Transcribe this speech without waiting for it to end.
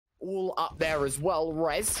all up there as well.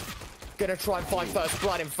 Rez gonna try and find first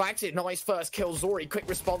blood. In fact, it nice first kill. ZOREE, quick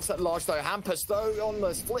response at large though. Hampus though on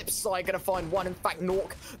the flip side gonna find one. In fact,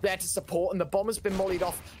 nawwk there to support, and the bomber's been mollied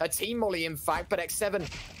off. A team molly, in fact, but xseveN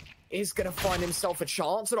is gonna find himself a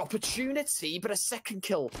chance, an opportunity, but a second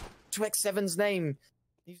kill to xseveN's name.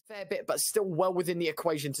 He's a fair bit, but still well within the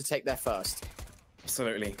equation to take their first.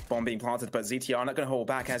 Absolutely. Bomb being planted, but ZTR not going to hold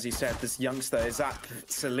back. As you said, this youngster is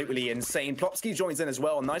absolutely insane. Plopski joins in as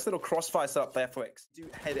well. Nice little crossfire set up there for X. Do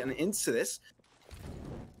head into this.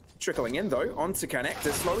 Trickling in, though, onto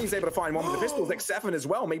Connector. sLowi's able to find one with the pistols. xseveN as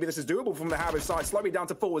well. Maybe this is doable from the HAVU side. sLowi down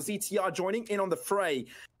to 4. ZTR joining in on the fray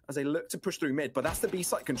as they look to push through mid, but that's the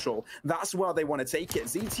B-site control. That's where they want to take it.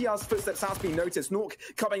 ZTR's footsteps has been noticed. nawwk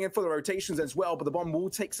coming in for the rotations as well, but the bomb will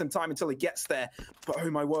take some time until it gets there. But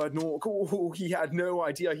oh my word, nawwk, oh, he had no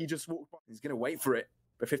idea. He just walked by. He's going to wait for it.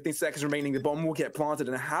 But 15 seconds remaining, the bomb will get planted,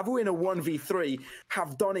 and HAVU in a 1v3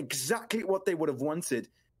 have done exactly what they would have wanted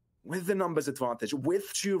with the numbers advantage,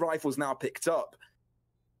 with 2 rifles now picked up.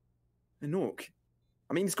 And nawwk,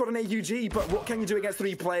 I mean, he's got an AUG, but what can you do against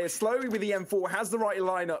 3 players? sLowi with the M4 has the right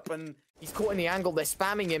lineup, and he's caught in the angle. They're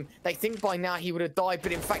spamming him. They think by now he would have died,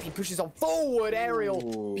 but in fact, he pushes on forward. Aerial.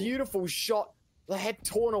 Ooh. Beautiful shot. The head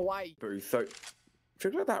torn away. So,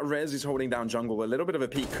 figure out that Rez is holding down jungle. A little bit of a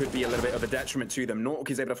peek could be a little bit of a detriment to them. nawwk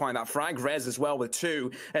is able to find that frag. Rez as well with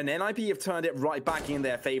 2. And NIP have turned it right back in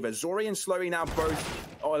their favor. ZOREE and sLowi now both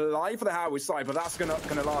are alive for the HAVU side, but that's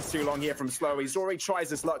gonna last too long here from sLowi. ZOREE tries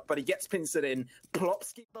his luck, but he gets pincered in.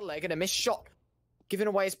 Plopski the leg and a missed shot, giving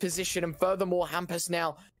away his position. And furthermore, hampus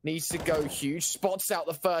now needs to go huge. Spots out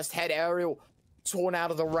the first head. Aerial torn out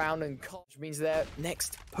of the round, and which means their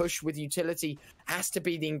next push with utility has to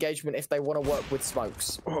be the engagement if they want to work with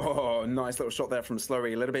smokes. Oh, nice little shot there from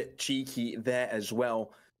sLowi. A little bit cheeky there as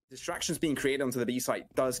well. Distractions being created onto the B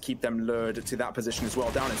site does keep them lured to that position as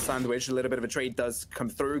well. Down in Sandwich, a little bit of a trade does come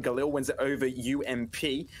through. Galil wins it over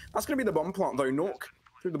UMP. That's going to be the bomb plant though. nawwk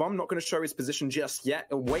through the bomb, not going to show his position just yet.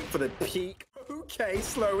 He'll wait for the peak. Okay,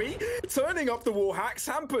 sLowi turning up the wall hacks.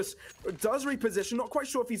 Hampus does reposition. Not quite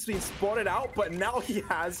sure if he's been spotted out, but now he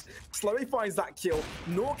has. sLowi finds that kill.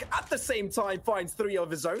 nawwk at the same time finds 3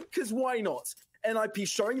 of his own, because why not? NIP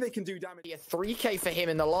showing they can do damage. A 3K for him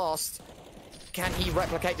in the last. Can he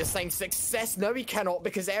replicate the same success? No, he cannot,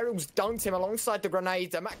 because Aerial's dunked him alongside the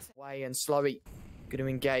grenade. The max way, and sLowi going to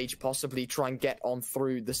engage, possibly try and get on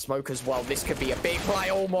through the smoke as well. This could be a big play.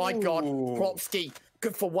 Oh my God. Plopski,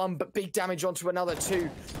 good for 1, but big damage onto another 2.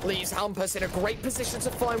 Leaves hampus in a great position to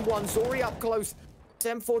find 1. ZOREE up close.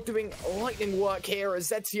 M4 doing lightning work here as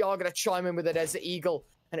ZTR going to chime in with a Desert Eagle.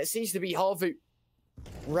 And it seems to be HAVU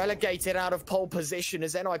relegated out of pole position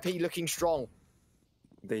as NIP looking strong.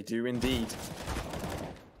 They do indeed.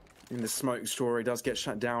 And the smoke story does get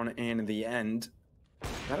shut down in the end.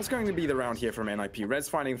 That is going to be the round here from NIP. Rez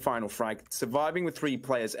finding the final frag, surviving with 3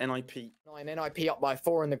 players. NIP. 9, NIP up by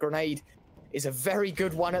 4, and the grenade is a very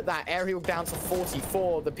good one at that. Aerial down to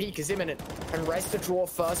 44. The peak is imminent, and Rez to draw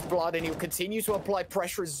first blood, and he'll continue to apply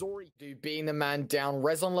pressure as ZOREE being the man down.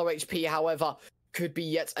 Rez on low HP, however, could be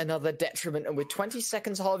yet another detriment, and with 20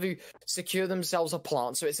 seconds, HAVU secure themselves a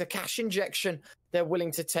plant. So it's a cash injection they're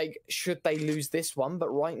willing to take should they lose this one. But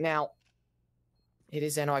right now, it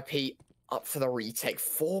is NIP up for the retake.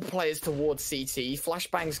 4 players towards CT.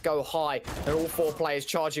 Flashbangs go high, and all 4 players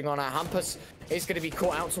charging on our hampus is going to be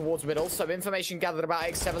caught out towards middle. So information gathered about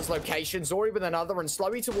xseveN's location. ZOREE with another, and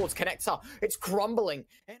sLowi towards connector. It's crumbling.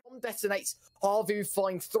 And on detonates. HAVU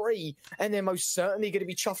find 3, and they're most certainly going to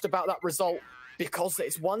be chuffed about that result, because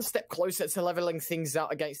it's 1 step closer to leveling things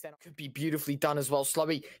out against them. Could be beautifully done as well.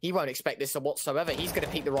 sLowi, he won't expect this whatsoever. He's going to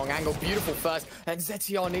peek the wrong angle. Beautiful first. And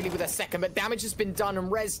ZTR nearly with a second, but damage has been done.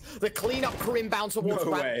 And Rez, the cleanup crew inbound towards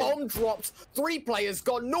ramp. Bomb dropped. 3 players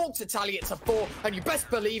gone. nawwk to tally it to 4. And you best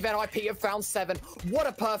believe NIP have found 7. What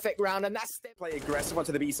a perfect round. And that's play aggressive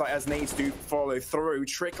onto the B side as nades do follow through.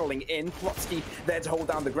 Trickling in. Plopski there to hold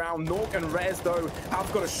down the ground. nawwk and Rez, though,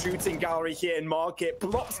 have got a shooting gallery here in market.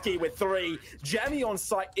 Plopski with 3. Jemi on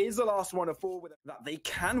site is the last one of 4 that they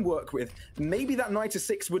can work with. Maybe that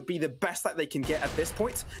 9-6 would be the best that they can get at this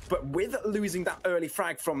point, but with losing that early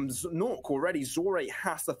frag from nawwk already, ZOREE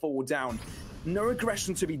has to fall down. No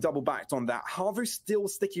aggression to be double backed on that. HAVU still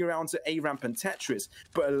sticking around to A-Ramp and Tetris,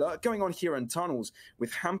 but alert going on here in tunnels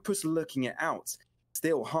with hampus looking it out.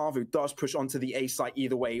 Still, HAVU does push onto the A site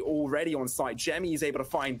either way. Already on site, Jemi is able to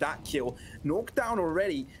find that kill. nawwk down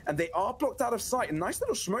already, and they are blocked out of sight. A nice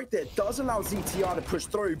little smoke there does allow ZTR to push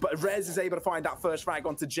through, but Rez is able to find that first frag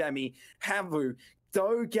onto Jemi. HAVU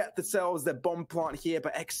do get themselves their bomb plant here,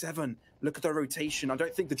 but xseveN, look at the rotation. I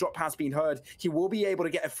don't think the drop has been heard. He will be able to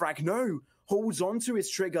get a frag. No, holds on to his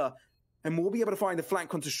trigger, and will be able to find the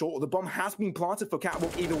flank onto short. The bomb has been planted for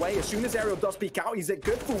Catwalk either way. As soon as Aerial does peek out, he's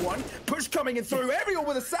good for one. Push coming in through. Aerial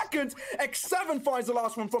with a second. xseveN finds the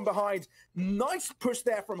last one from behind. Nice push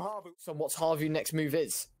there from HAVU. So what's HAVU next move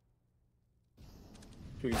is?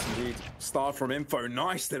 Please indeed. Star from info.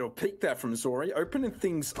 Nice little peek there from ZOREE. Opening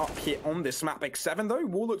things up here on this map. xseveN, though,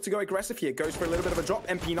 will look to go aggressive here. Goes for a little bit of a drop.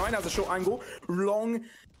 MP9 has a short angle. Long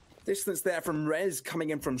distance there from Brehze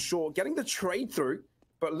coming in from short. Getting the trade through.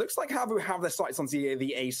 But it looks like HAVU have their sights on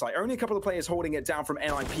the A site. Only a couple of players holding it down from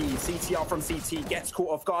NIP. CTR from CT gets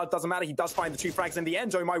caught off guard. Doesn't matter. He does find the 2 frags in the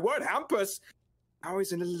end. Oh, my word. Hampus. Now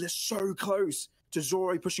he's so close to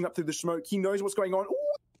ZOREE pushing up through the smoke. He knows what's going on.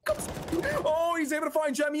 Ooh, oh, he's able to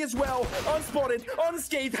find Jemi as well. Unspotted,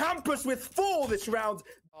 unscathed. Hampus with 4 this round.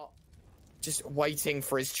 Just waiting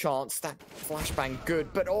for his chance. That flashbang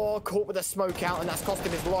good, but caught with a smoke out, and that's cost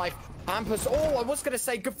him his life. Hampus, I was going to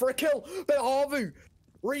say good for a kill, but HAVU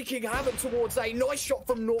wreaking havoc towards A. Nice shot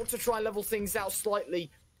from Naught to try and level things out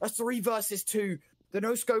slightly. A 3 versus 2. The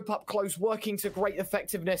no scope up close working to great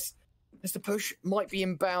effectiveness. As the push might be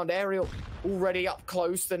inbound. Aerial already up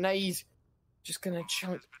close. The nade just going to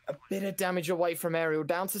chunk a bit of damage away from Aerial.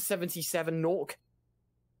 Down to 77. Naught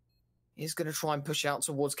is going to try and push out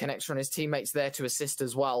towards Connector, and his teammates there to assist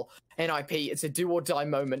as well. NIP, it's a do or die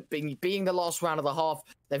moment. Being the last round of the half,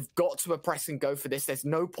 they've got to press and go for this. There's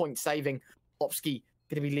no point saving. Plopski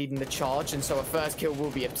going to be leading the charge, and so a first kill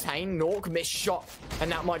will be obtained. Nawwk missed shot,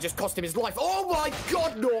 and that might just cost him his life. Oh my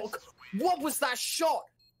god, Nawwk! What was that shot?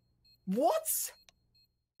 What?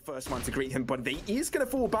 First one to greet him, but he is going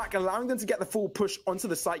to fall back, allowing them to get the full push onto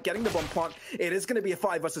the site, getting the bomb plant. It is going to be a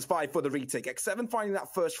 5 versus 5 for the retake. xseveN finding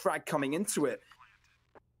that first frag coming into it,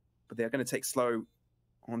 but they're going to take slow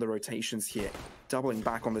on the rotations here. Doubling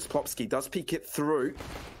back on this. Plopski does peek it through.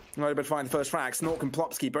 Not able to find the first frags. Nawwk and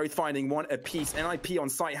Plopski both finding 1 apiece. NIP on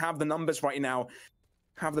site have the numbers right now,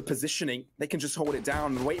 have the positioning. They can just hold it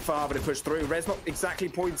down and wait for HAVU to push through. Brehze not exactly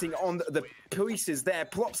pointing on the pieces there.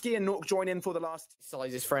 Plopski and Nawwk join in for the last.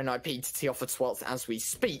 Sizes for NIP to tee off for 12th as we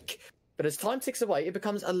speak. But as time ticks away, it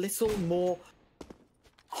becomes a little more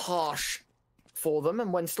harsh for them.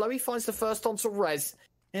 And when sLowi finds the first onto Brehze,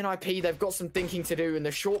 NIP, they've got some thinking to do. And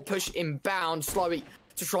the short push inbound, sLowi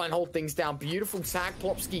to try and hold things down. Beautiful tag.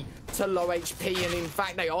 Plopski to low HP, and in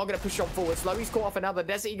fact they are going to push on forward. sLowi's caught off another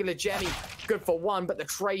Desert Eagle of Jemi, good for 1, but the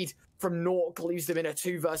trade from Nawwk leaves them in a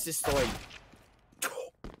 2 versus 3.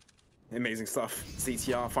 Amazing stuff.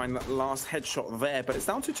 CTR find that last headshot there, but it's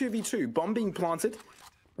down to 2v2. Bomb being planted.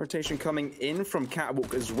 Rotation coming in from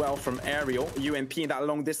Catwalk as well from Aerial. UMP in that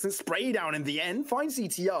long distance. Spray down in the end. Finds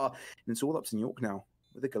CTR. And it's all up to Nawwk now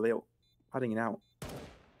with the Galil. Putting it out.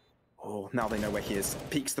 Oh, now they know where he is.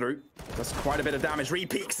 Peeks through. Does quite a bit of damage.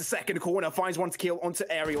 Re-peeks the second corner. Finds 1 to kill onto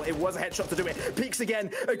Aerial. It was a headshot to do it. Peeks again.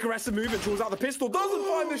 Aggressive movement. Draws out the pistol. Doesn't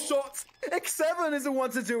find the shot. xseveN is the one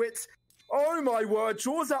to do it. Oh my word.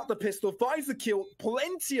 Draws out the pistol. Finds the kill.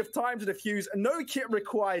 Plenty of time to defuse. No kit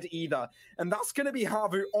required either. And that's going to be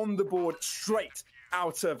HAVU on the board straight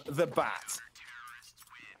out of the bat.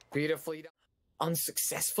 Beautifully done.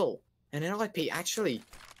 Unsuccessful. And NIP actually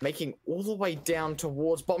making all the way down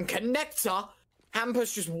towards bottom. Connector!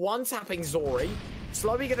 Hampus just one-tapping ZOREE.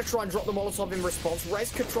 sLowi going to try and drop the Molotov in response.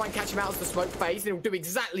 Brehze could try and catch him out as the smoke phase, and he'll do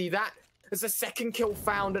exactly that. There's a second kill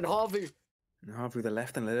found, and HAVU. HAVU the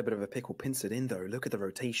left and a little bit of a pickle. Pins it in, though. Look at the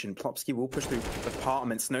rotation. Plopski will push through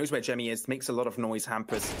apartments. Knows where Jemi is. Makes a lot of noise,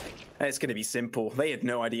 Hampus. And it's going to be simple. They had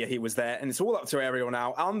no idea he was there, and it's all up to Aerial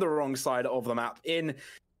now. On the wrong side of the map in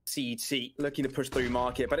CT, looking to push through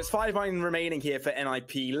market, but it's 5-9 remaining here for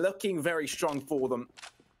NIP, looking very strong for them.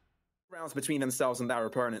 Rounds between themselves and their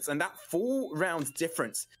opponents, and that 4 rounds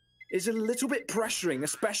difference is a little bit pressuring,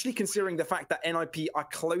 especially considering the fact that NIP are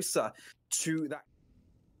closer to that.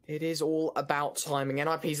 It is all about timing.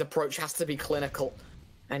 NIP's approach has to be clinical,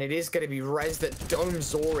 and it is going to be Brehze that domes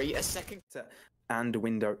ZOREE a second. And a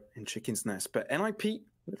window in Chicken's Nest, but NIP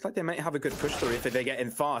looks like they might have a good push through if they get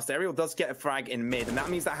in fast. Aerial does get a frag in mid, and that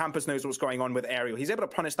means that Hampus knows what's going on with Aerial. He's able to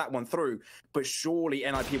punish that one through, but surely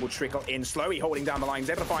NIP will trickle in. sLowi holding down the line.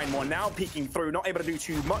 He's able to find one. Now peeking through. Not able to do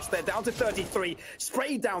too much. They're down to 33.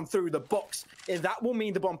 Sprayed down through the box. And that will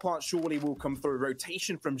mean the bomb plant surely will come through.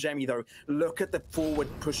 Rotation from Jemi, though. Look at the forward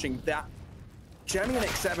pushing that. Jemi and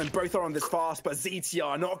xseveN both are on this fast, but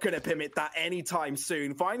ZTR not going to permit that anytime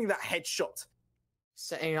soon. Finding that headshot.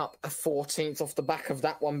 Setting up a 14th off the back of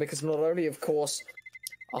that one, because not only, of course,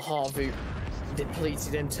 a HAVU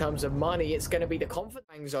depleted in terms of money, it's going to be the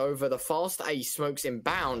confidence over the fast A smokes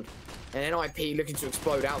inbound. And NIP looking to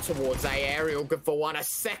explode out towards A. Aerial good for one. A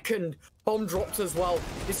second bomb dropped as well.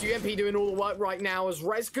 This UMP doing all the work right now as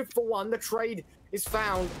Rez good for one. The trade is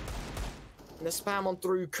found. And the spam on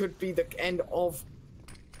through could be the end of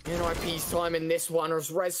NIP's time in this one as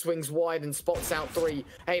Rez swings wide and spots out 3.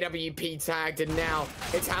 AWP tagged, and now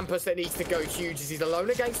it's Hampus that needs to go huge as he's alone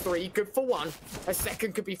against 3. Good for one. A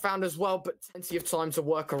second could be found as well, but plenty of time to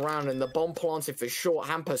work around, and the bomb planted for short.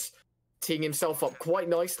 Hampus teeing himself up quite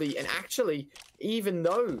nicely, and actually, even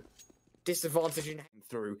though disadvantaging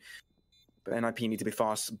through, but NIP need to be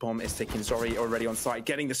fast. Bomb is taking ZOREE already on site,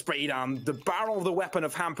 getting the spray down. The barrel of the weapon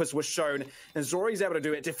of Hampus was shown, and ZOREE's able to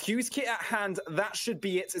do it. Diffuse kit at hand, that should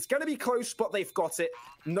be it. It's going to be close, but they've got it.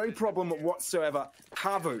 No problem whatsoever.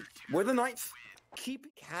 HAVU with the 9th.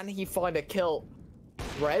 Can he find a kill?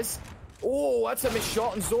 Rez? Oh, that's a missed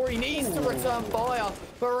shot, and ZOREE needs to return fire.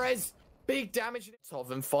 Brehze, big damage. Of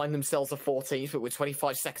them find themselves a 14th, but with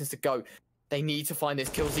 25 seconds to go, they need to find this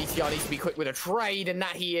kill. ZTR needs to be quick with a trade, and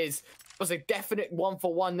that he is. Was a definite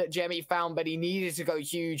 1-for-1 that Jemi found, but he needed to go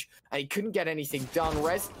huge and he couldn't get anything done.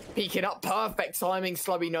 Rez peeking up, perfect timing.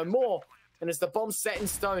 sLowi no more, and as the bomb's set in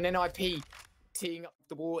stone, NIP teeing up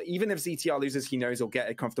the ball. Even if ZTR loses, he knows he'll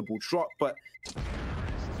get a comfortable drop, but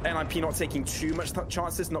NIP not taking too much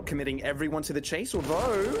chances, not committing everyone to the chase,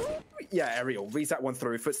 although yeah, Aerial reads that one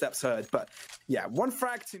through, footsteps heard, but yeah, one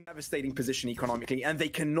frag to devastating position economically, and they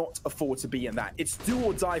cannot afford to be in that. It's do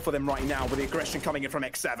or die for them right now with the aggression coming in from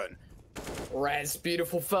xseveN. Rez,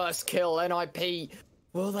 beautiful first kill. NIP,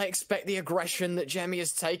 will they expect the aggression that Jemi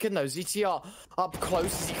has taken though? ZTR up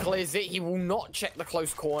close as he clears it. He will not check the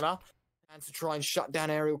close corner and to try and shut down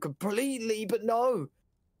Aerial completely, but no.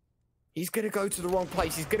 He's going to go to the wrong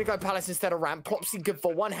place. He's going to go Palace instead of ramp. Plopski good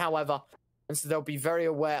for one, however, and so they'll be very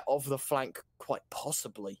aware of the flank, quite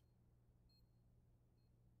possibly.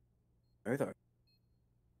 Oh, though.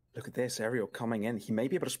 Look at this, Aerial coming in. He may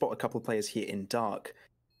be able to spot a couple of players here in dark.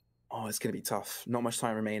 Oh, it's going to be tough. Not much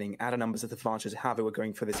time remaining. Add a numbers at advantage. HAVU are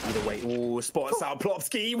going for this either way. Oh, spots out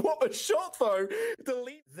Plopski. What a shot, though.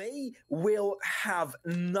 They will have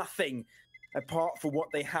nothing apart from what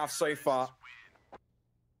they have so far.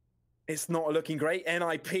 It's not looking great.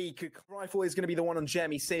 NIP rifle is going to be the one on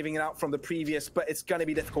Jemi, saving it out from the previous, but it's going to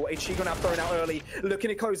be difficult. HG now thrown out early, looking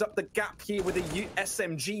to close up the gap here with the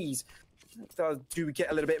SMGs. Do get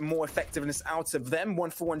a little bit more effectiveness out of them.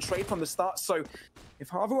 1-for-1 trade from the start. So if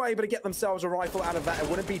HAVU are able to get themselves a rifle out of that, it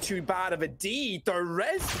wouldn't be too bad of a deed. The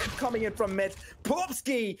Rez coming in from mid.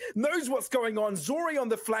 Plopski knows what's going on. ZOREE on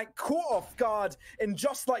the flank, caught off guard. And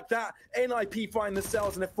just like that, NIP find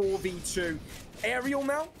themselves in a 4v2. Aerial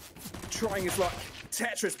now, trying his luck.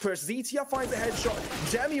 Tetris push. ZTR finds a headshot.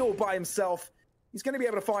 Jemi all by himself. He's going to be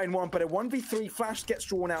able to find one, but a 1v3 flash gets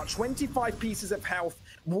drawn out. 25 pieces of health.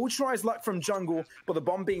 Will try his luck from jungle, but the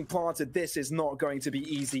bomb being planted, this is not going to be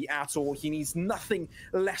easy at all. He needs nothing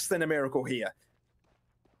less than a miracle here.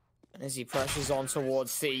 And as he pressures on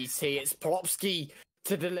towards CT, it's Plopski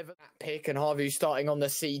to deliver that pick, and HAVU starting on the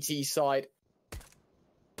CT side.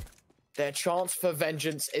 Their chance for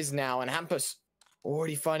vengeance is now, and Hampus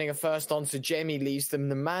already finding a first onto Jemi leaves them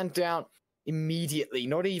the man down immediately.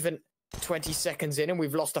 Not even 20 seconds in, and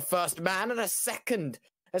we've lost a first man and a second,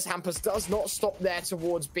 as Hampus does not stop there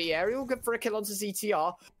towards B. Aerial good for a kill onto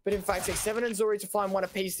ZTR, but in fact xseveN and ZOREE to find one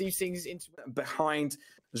apiece. These things into behind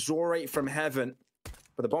ZOREE from heaven,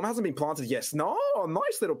 but the bomb hasn't been planted yet. No,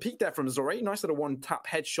 nice little peek there from ZOREE. Nice little one-tap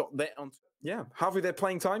headshot there. Yeah, HAVU, they're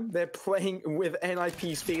playing time. They're playing with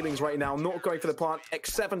NIP's feelings right now, not going for the plant.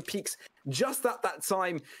 xseveN peaks just at that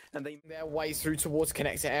time, and they their way through towards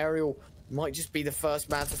connector. Aerial might just be the first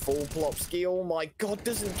man to fall. Plopski, oh my god,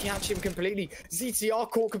 doesn't catch him completely. ZTR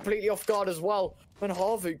caught completely off guard as well. And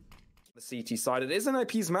HAVU, the CT side, it is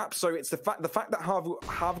NIP's map, so it's the fact that HAVU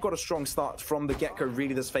have got a strong start from the get-go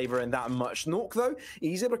really does favor in that much. nawwk, though,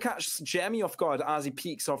 he's able to catch Jemi off guard as he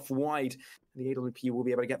peeks off wide. The AWP will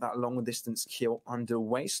be able to get that long distance kill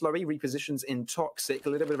underway. sLowi repositions in toxic, a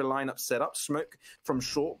little bit of a lineup setup. Smoke from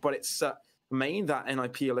short, but it's main that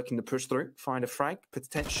NIP are looking to push through, find a frag,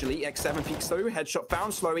 potentially. xseveN peeks through, headshot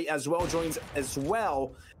found. sLowi as well joins as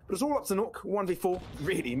well. But it's all up to nawwk, 1v4.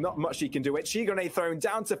 Really, not much he can do. It. Grenade thrown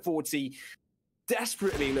down to 40.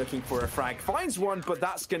 Desperately looking for a frag. Finds one, but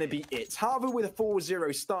that's going to be it. HAVU with a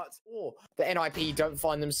 4-0 start. Or the NIP don't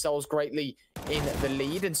find themselves greatly in the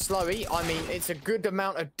lead. And sLowi, I mean, it's a good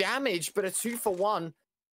amount of damage, but a 2-for-1.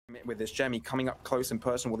 With this Jemi coming up close in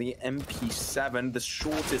person with the MP7, the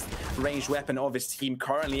shortest range weapon of his team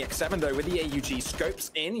currently. xseveN, though, with the AUG,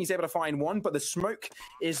 scopes in. He's able to find one, but the smoke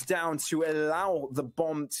is down to allow the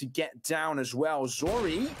bomb to get down as well.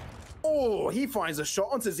 ZOREE Oh, he finds a shot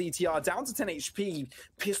onto ZTR, down to 10 HP.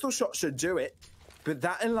 Pistol shot should do it, but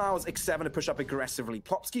that allows xseveN to push up aggressively.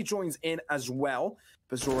 Plopski joins in as well,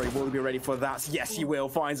 but ZOREE will be ready for that. Yes, he will.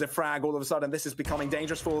 Finds a frag all of a sudden. This is becoming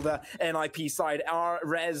dangerous for the NIP side. Our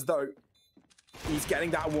Res, though, he's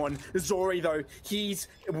getting that one. ZOREE, though, he's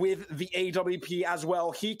with the AWP as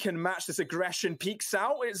well. He can match this aggression. Peeks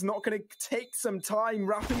out. It's not going to take some time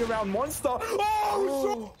wrapping around Monster.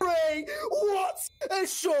 Oh, ZOREE! What a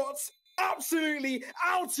shot! Absolutely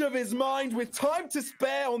out of his mind with time to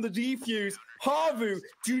spare on the defuse. HAVU,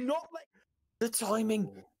 do not let... The timing.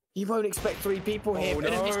 You won't expect 3 people here. Oh,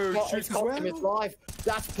 but no. this shot has cost him his life.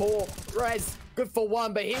 That's poor. Brehze, good for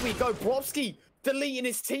 1, but here we go. Plopski deleting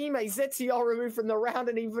his teammate. ZTR removed from the round,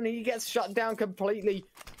 and even he gets shut down completely.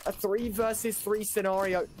 A 3 versus 3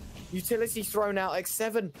 scenario. Utility thrown out.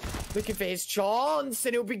 xseveN looking for his chance,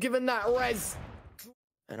 and he'll be given that res.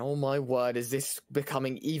 And oh my word, is this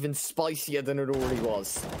becoming even spicier than it already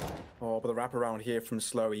was. Oh, but the wraparound here from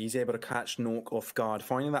sLowi, he's able to catch nawwk off guard.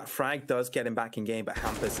 Finding that frag does get him back in game, but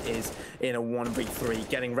hampus is in a 1v3,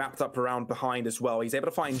 getting wrapped up around behind as well. He's able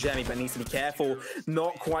to find jemi, but needs to be careful.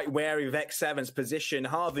 Not quite wary of xseveN's position.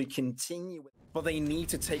 HAVU continue, but they need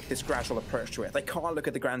to take this gradual approach to it. They can't look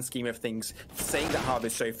at the grand scheme of things, saying that HAVU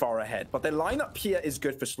is so far ahead. But their lineup here is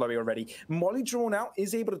good for sLowi already. Molly drawn out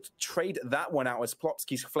is able to trade that one out as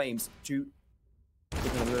Plopski's flames to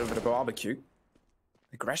give him a little bit of barbecue.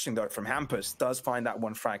 Aggression, though, from hampus does find that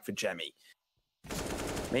one frag for jemi.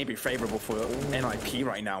 Maybe favorable for NIP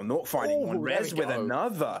right now. Not finding one. Res with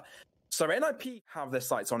another. So NIP have their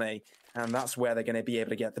sights on A, and that's where they're going to be able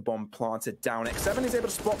to get the bomb planted down. xseveN is able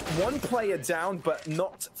to spot 1 player down, but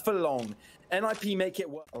not for long. NIP make it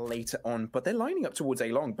work later on, but they're lining up towards A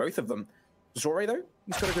long, both of them. ZOREE, though,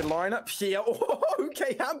 he's got a good lineup here. Oh,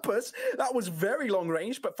 okay, hampus. That was very long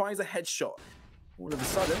range, but finds a headshot. All of a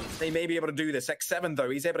sudden, they may be able to do this. xseveN,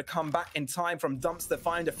 though, he's able to come back in time from dumps to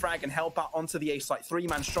find a frag and help out onto the A site.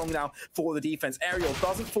 3-man strong now for the defense. Aerial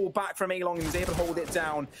doesn't fall back from A long and he's able to hold it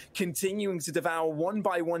down. Continuing to devour 1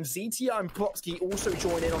 by 1. ZTR and Plopski also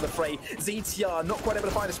join in on the fray. ZTR not quite able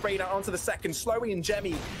to find a spray down onto the second. sLowi and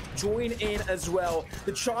jemi join in as well.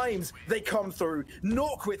 The chimes, they come through.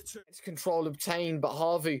 nawwk with 2. It's control obtained, but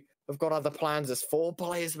HAVU have got other plans as 4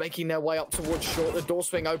 players making their way up towards short. The door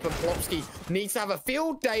swing open. Plopski needs to have a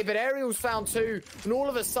field day, but Aerial's found 2, and all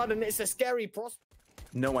of a sudden it's a scary prospect.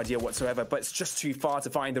 No idea whatsoever, but it's just too far to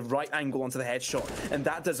find the right angle onto the headshot, and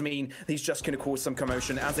that does mean he's just going to cause some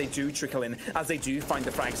commotion as they do trickle in, as they do find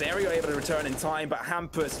the frags. Aerial able to return in time, but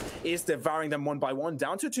hampus is devouring them 1 by 1,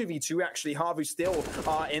 down to 2v2 actually. HAVU still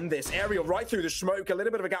are in this. Aerial right through the smoke, a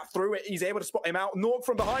little bit of a gap through it. He's able to spot him out. nawwk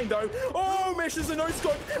from behind though. Oh, misses a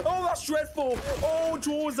no-scope. Oh, that's dreadful. Oh,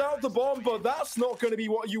 draws out the bomb, but that's not going to be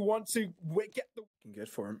what you want to get. Good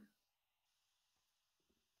for him.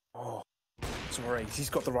 Oh. ZOREE, he's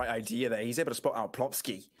got the right idea there. He's able to spot out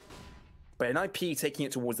Plopski. But NIP taking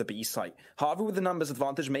it towards the B site. HAVU with the numbers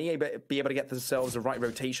advantage may be able to get themselves the right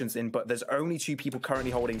rotations in, but there's only 2 people currently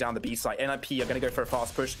holding down the B site. NIP are going to go for a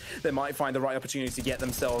fast push. They might find the right opportunity to get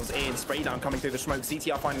themselves in. Spray down coming through the smoke.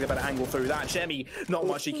 ZTR finding a better angle through that. jemi, not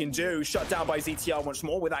much he can do. Shut down by ZTR once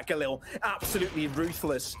more with that Galil. Absolutely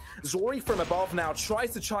ruthless. ZOREE from above now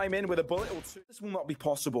tries to chime in with a bullet or 2. This will not be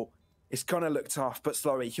possible. It's going to look tough, but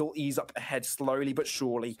sLowi, he'll ease up ahead slowly but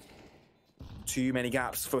surely. Too many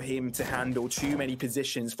gaps for him to handle, too many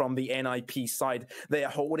positions from the NIP side. They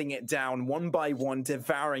are holding it down 1 by 1,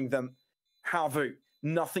 devouring them. HAVU,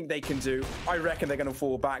 nothing they can do. I reckon they're going to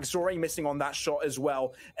fall back. ZOREE missing on that shot as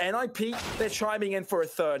well. NIP, they're chiming in for a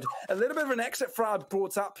 3rd. A little bit of an exit frag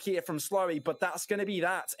brought up here from sLowi, but that's going to be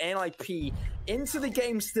that. NIP into the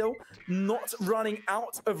game still, not running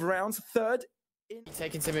out of rounds. 3rd.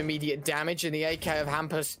 Taking some immediate damage, and the AK of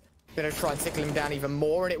hampus going to try and tickle him down even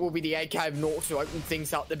more, and it will be the AK of nawwk to open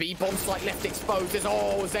things up. The B bomb site left exposed as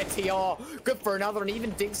ZTR good for another, and even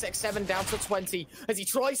dinks xseveN down to 20 as he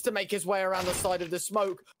tries to make his way around the side of the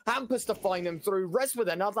smoke. hampus to find them through. Res with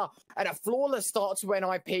another, and a flawless start to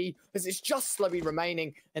NIP as it's just sLowi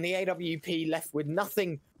remaining, and the AWP left with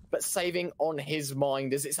nothing but saving on his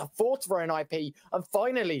mind as it's a 4th for NIP, and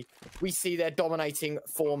finally we see their dominating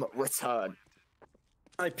form return.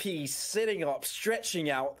 NIP sitting up, stretching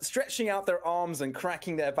out their arms and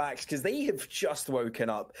cracking their backs because they have just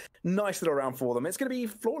woken up. Nice little round for them. It's going to be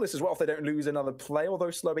flawless as well if they don't lose another play, although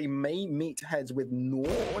sLowi may meet heads with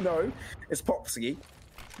no, it's Plopski.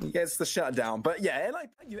 He gets the shutdown. But yeah,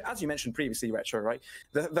 NIP, as you mentioned previously, Retro, right?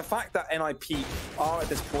 The fact that NIP are at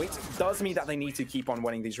this point does mean that they need to keep on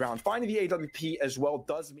winning these rounds. Finding the AWP as well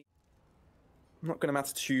does mean... Not going to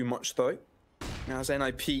matter too much, though. As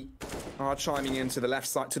NIP are chiming into the left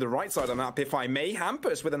side, to the right side on that, if I may.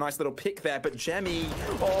 Hampus with a nice little pick there, but jemi,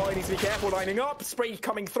 oh, he needs to be careful, lining up. Spray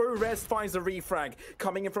coming through, Rez finds the refrag.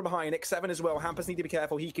 Coming in from behind, xseveN as well. Hampus need to be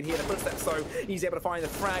careful, he can hear the footsteps, so he's able to find the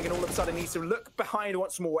frag, and all of a sudden needs to look behind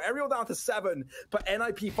once more. Aerial down to 7, but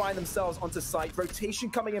NIP find themselves onto site. Rotation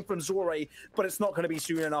coming in from ZOREE, but it's not going to be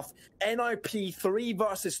soon enough. NIP 3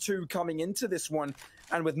 versus 2 coming into this one,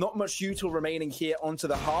 and with not much util remaining here onto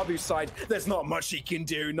the HAVU side, there's not much he can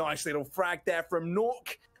do. Nice little frag there from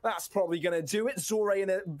nawwk. That's probably going to do it. ZOREE in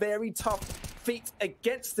a very tough feat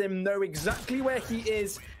against him, know exactly where he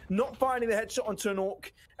is, not finding the headshot onto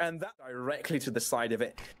nawwk, and that directly to the side of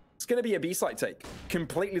it. It's going to be a B-side take.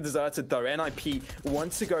 Completely deserted though. NIP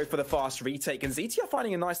wants to go for the fast retake, and ZTR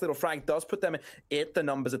finding a nice little frag does put them at the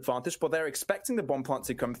numbers advantage, but they're expecting the bomb plant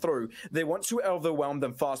to come through. They want to overwhelm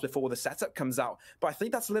them fast before the setup comes out, but I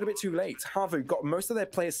think that's a little bit too late. HAVU got most of their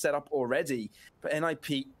players set up already, but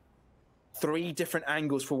NIP, 3 different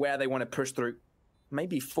angles for where they want to push through.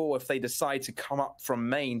 Maybe 4 if they decide to come up from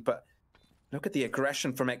main, but look at the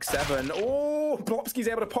aggression from xseveN. Oh, Plopski's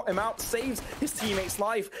able to pop him out, saves his teammates'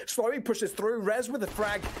 life. sLowi pushes through, Rez with the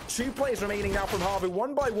frag. 2 players remaining now from HAVU.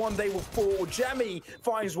 One by one, they will fall. Jemi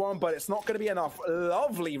finds one, but it's not going to be enough.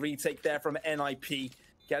 Lovely retake there from NIP.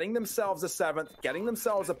 Getting themselves a 7th, getting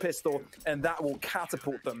themselves a pistol, and that will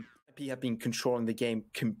catapult them. NIP have been controlling the game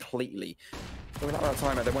completely. So without that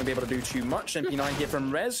timer, they won't be able to do too much. MP9 here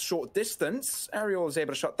from Rez, short distance. Aerial is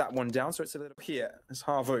able to shut that one down, so it's a little here as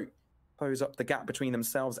HAVU close up the gap between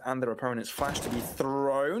themselves and their opponents. Flash to be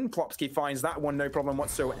thrown. Plopski finds that one, no problem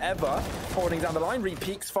whatsoever. Holding down the line,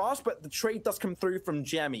 re-peaks fast, but the trade does come through from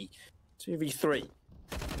jemi. 2v3.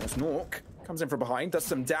 There's nawwk. Comes in from behind, does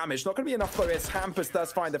some damage. Not going to be enough though, as hampus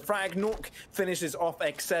does find the frag. nawwk finishes off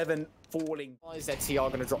xseveN, falling. ZTR are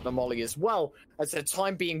going to drop the molly as well, as the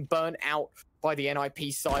time being burnt out by the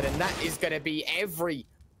NIP side, and that is going to be every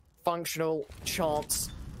functional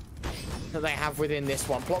chance that they have within this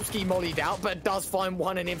one. Plopski mollied out, but does find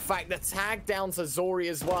one, and in fact the tag down to ZOREE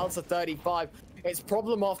as well to 35. It's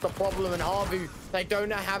problem after problem, and HAVU, they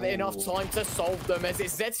don't have enough time to solve them, as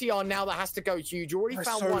it's ZTR now that has to go huge. Already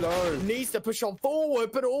found one, needs to push on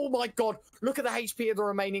forward, but oh my god, look at the HP of the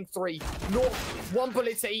remaining 3. nawwk, 1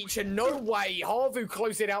 bullet to each, and no way. HAVU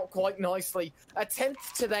close it out quite nicely. A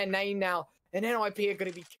 10th to their name now. And NIP are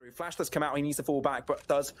going to be... Flash does come out, he needs to fall back, but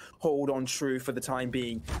does hold on true for the time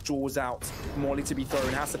being. Draws out, molly to be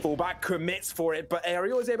thrown, has to fall back, commits for it, but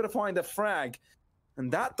Aerial is able to find a frag.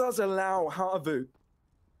 And that does allow HAVU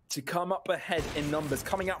to come up ahead in numbers.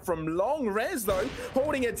 Coming out from long, Rez though,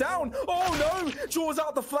 holding it down. Oh no, draws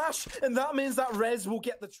out the flash, and that means that Rez will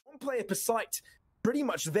get the one player per site. Pretty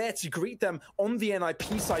much there to greet them on the NIP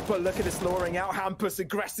side, but look at this luring out. Hampus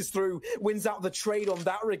aggresses through, wins out the trade on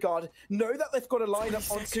that regard. Know that they've got to line up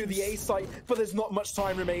onto the A site, but there's not much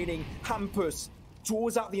time remaining. Hampus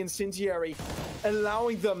draws out the incendiary,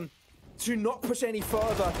 allowing them to not push any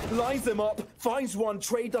further, lines them up, finds one,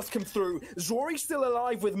 trade does come through. ZOREE still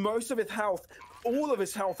alive with most of his health, all of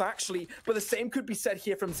his health actually, but the same could be said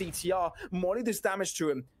here from ZTR. Molly does damage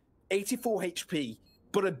to him, 84 HP.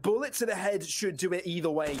 But a bullet to the head should do it either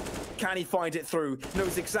way. Can he find it through?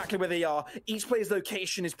 Knows exactly where they are. Each player's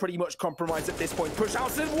location is pretty much compromised at this point. Push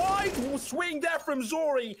out and wide! Swing there from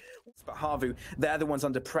ZOREE! But HAVU, they're the ones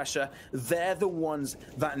under pressure. They're the ones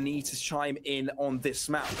that need to chime in on this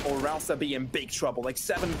map, or else they'll be in big trouble. Like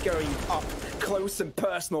xseveN going up close and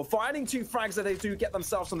personal. Finding 2 frags that they do get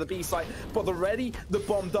themselves on the B side, but already the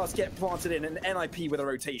bomb does get planted in, and NIP with the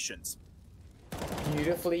rotations.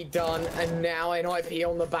 Beautifully done, and now NIP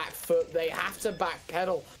on the back foot. They have to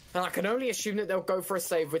backpedal, and I can only assume that they'll go for a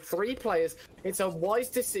save. With 3 players, it's a wise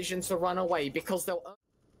decision to run away, because they'll...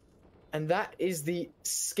 And that is the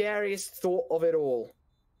scariest thought of it all.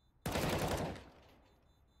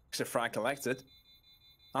 It's a frag collected.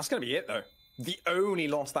 That's going to be it, though. The only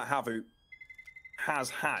loss that HAVU has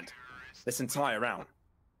had this entire round.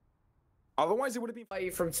 Otherwise, it would have been... Away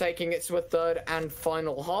from taking it to a 3rd and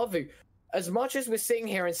final. HAVU, as much as we're sitting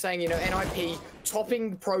here and saying, you know, NIP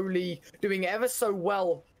topping Pro League, doing ever so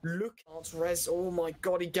well, look at Rez. Oh my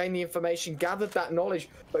god, he gained the information, gathered that knowledge,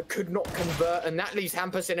 but could not convert, and that leaves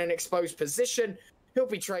hampus in an exposed position. He'll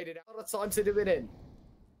be traded out. A lot of time to do it in.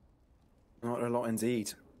 Not a lot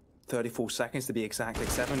indeed. 34 seconds to be exact.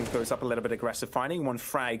 xseveN goes up a little bit aggressive, finding one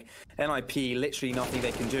frag. nip, literally nothing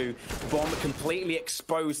they can do. Bomb completely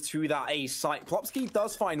exposed to that A site. Plopski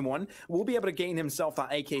does find one, will be able to gain himself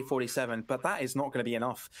that AK-47, but that is not going to be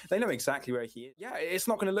enough. They know exactly where he is. Yeah, it's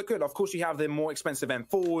not going to look good. Of course, you have the more expensive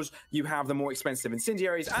M4s, you have the more expensive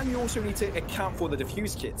incendiaries, and you also need to account for the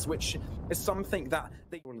defuse kits, which is something that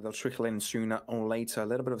they'll trickle in sooner or later. A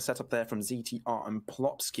little bit of a setup there from ZTR and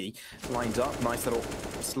Plopski. Lined up, nice little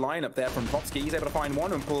line up there from Plopski. He's able to find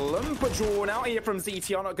one, and Plumper drawn out here from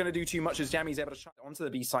ZTR. Not going to do too much as jemi's able to shut onto the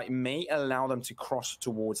B site. May allow them to cross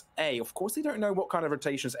towards A. Of course, they don't know what kind of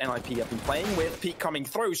rotations nip have been playing with. Peak coming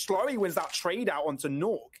through. sLowi wins that trade out onto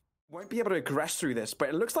nawwk. Won't be able to aggress through this, but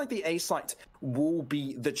it looks like the A site will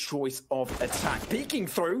be the choice of attack. Peeking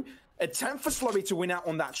through, attempt for sLowi to win out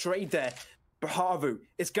on that trade there. But HAVU,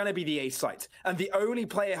 it's going to be the A site. And the only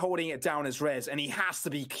player holding it down is Brehze, and he has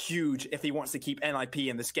to be huge if he wants to keep nip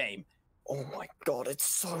in this game. Oh my god, it's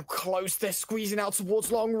so close. They're squeezing out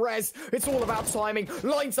towards long. Brehze, it's all about timing.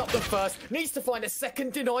 Lines up the first, needs to find a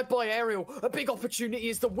second, denied by Aerial. A big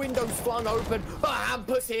opportunity as the window's flung open, but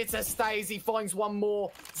hampus here to stay as he finds one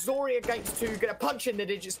more. ZOREE against 2, gonna punch in the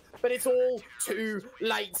digits, but it's all too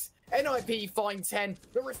late. nip find 10.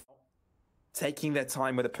 Taking their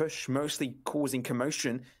time with a push, mostly causing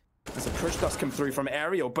commotion as a push does come through from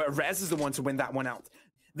Aerial, but Brehze is the one to win that one out.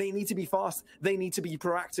 They need to be fast, they need to be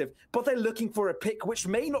proactive, but they're looking for a pick which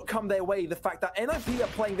may not come their way. The fact that nip are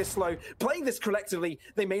playing this slow, playing this collectively,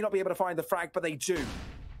 they may not be able to find the frag, but they do.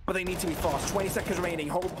 But they need to be fast. 20 seconds remaining.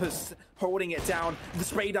 Hampus holding it down. The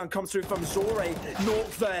spray down comes through from ZOREE.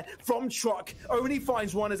 nawwk there from truck. Only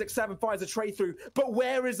finds one as xseveN finds a trade through. But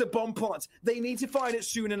where is the bomb plant? They need to find it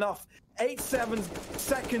soon enough. 7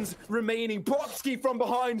 seconds remaining. Plopski from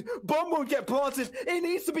behind. Bomb won't get planted. It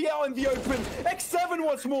needs to be out in the open. xseveN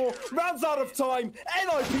once more. Runs out of time.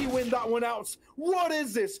 nip win that one out. What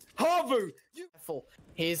is this? HAVU.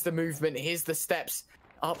 Here's the movement. Here's the steps.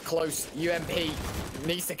 Up close, UMP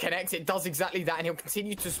needs to connect. It does exactly that, and he'll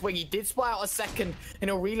continue to swing. He did spy out a second,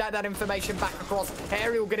 and he'll relay that information back across.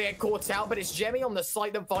 Aerial gonna get caught out, but it's jemi on the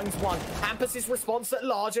site that finds one. hampus' response at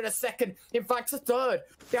large in a second. In fact, a third.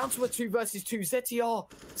 Down to a 2 versus 2. ZTR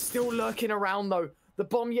still lurking around, though. The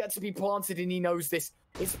bomb yet to be planted, and he knows this.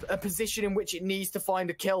 It's a position in which it needs to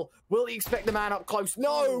find a kill. Will he expect the man up close?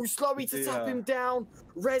 No! sLowi to tap him down.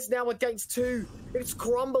 Brehze now against 2. It's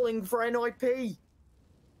crumbling for nip.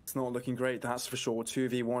 It's not looking great, that's for sure.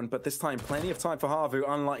 2v1, but this time plenty of time for HAVU,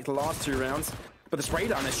 unlike the last 2 rounds. But the spray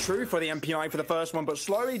down is true for the MP9 for the first one, but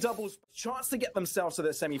sLowi doubles. Chance to get themselves to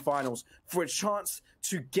the semi-finals, for a chance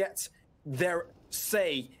to get their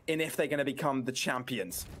say in if they're going to become the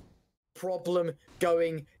champions. Problem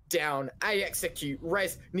going down. A execute.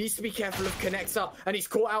 Brehze needs to be careful of connector, and he's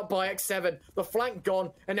caught out by xseveN. The flank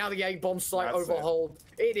gone, and now the A bomb site overhauled.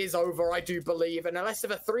 It is over, I do believe, and unless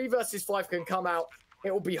if a 3 versus 5 can come out,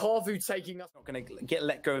 it will be HAVU taking us. Not going to get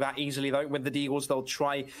let go that easily, though. With the deagles, they'll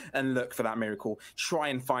try and look for that miracle. Try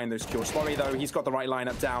and find those kills. sLowi, though, he's got the right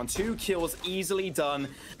lineup down. 2 kills easily done.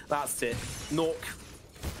 That's it.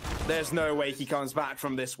 nawwk. There's no way he comes back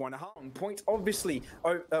from this one. Point, obviously.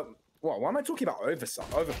 Well, why am I talking about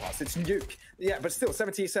overpass? It's nawwk. Yeah, but still,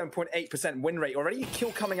 77.8% win rate. Already a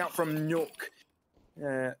kill coming out from nawwk.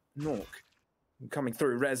 nawwk. Coming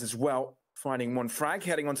through. Brehze as well. Finding one frag,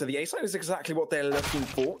 heading onto the A side is exactly what they're looking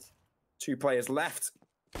for. 2 players left.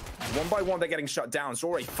 One by one, they're getting shut down.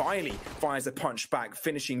 ZOREE finally fires a punch back,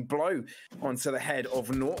 finishing blow onto the head of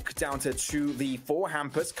nawwk. Down to 2v4.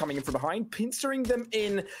 hampus coming in from behind, pincering them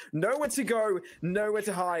in. Nowhere to go, nowhere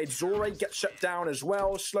to hide. ZOREE gets shut down as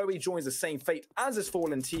well. sLowi joins the same fate as his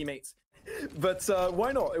fallen teammates. But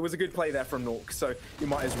why not? It was a good play there from nawwk, so you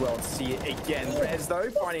might as well see it again. Brehze,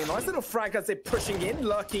 though, finding a nice little frag as they're pushing in,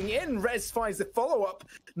 lurking in. Brehze finds the follow-up.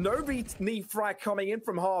 No knee frag coming in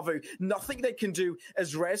from HAVU. Nothing they can do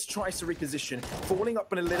as Brehze tries to reposition, falling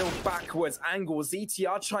up in a little backwards angle.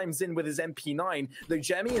 ZTR chimes in with his MP9, though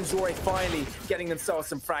jemi and ZOREE finally getting themselves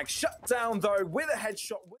some frags. Shut down, though, with a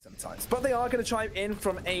headshot sometimes. But they are going to chime in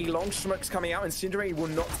from A long. Smokes coming out, and Incendiary will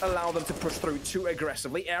not allow them to push through too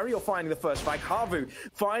aggressively. Aerial finding the first frag. HAVU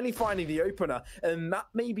finally finding the opener, and that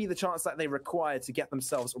may be the chance that they require to get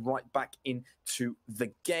themselves right back into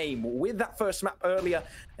the game. With that first map earlier,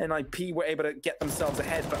 nip were able to get themselves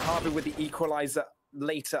ahead, but HAVU with the equalizer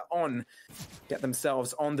later on get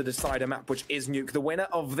themselves on the decider map, which is nawwk. The winner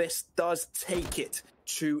of this does take it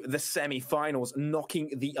to the semi-finals,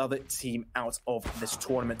 knocking the other team out of this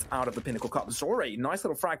tournament, out of the Pinnacle Cup. ZOREE, nice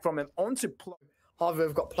little frag from him onto HAVU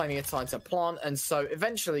have got plenty of time to plant, and so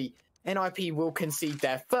eventually nip will concede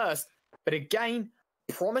their first. But again,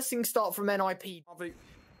 promising start from nip. HAVU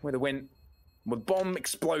with a win, with bomb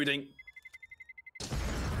exploding.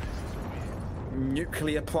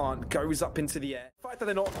 Nuclear plant goes up into the air. The fact that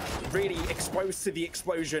they're not really exposed to the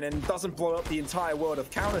explosion and doesn't blow up the entire world of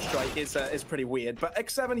Counter-Strike is pretty weird. But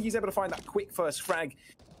xseveN, he's able to find that quick first frag.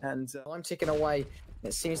 And I'm ticking away.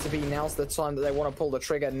 It seems to be now's the time that they want to pull the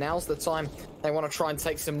trigger. Now's the time they want to try and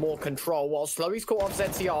take some more control. While sLowi's caught off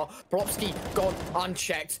ZTR, Plopski gone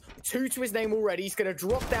unchecked. 2 to his name already. He's going to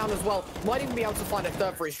drop down as well. Might even be able to find a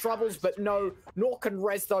third for his troubles, but no. niko and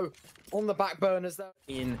Brehze, though, on the back burners there.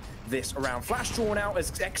 In this round, flash drawn out as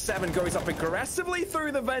xseveN goes up aggressively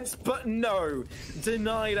through the vents, but no.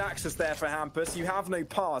 Denied access there for hampus. You have no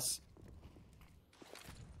pass.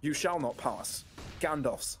 You shall not pass.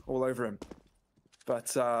 Gandalf's all over him.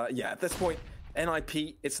 But yeah, at this point,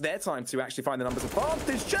 NIP, it's their time to actually find the numbers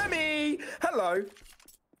advantage. Jemi! Hello.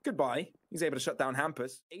 Goodbye. He's able to shut down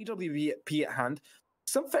hampus. AWP at hand.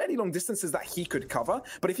 Some fairly long distances that he could cover,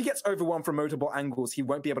 but if he gets overwhelmed from multiple angles, he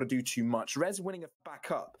won't be able to do too much. Brehze winning a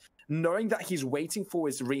back up, knowing that he's waiting for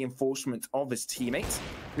his reinforcement of his teammates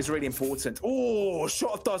is really important. Oh,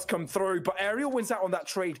 shot does come through, but Aerial wins out on that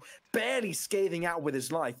trade, barely scathing out with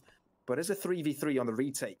his life. But there's a 3v3 on the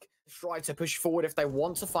retake. Try to push forward if they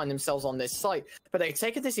want to find themselves on this site, but they've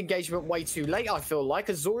taken this engagement way too late, I feel like.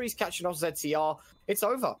 As ZOREE's catching off ZTR, it's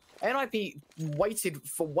over. NIP waited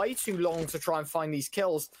for way too long to try and find these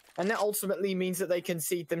kills, and that ultimately means that they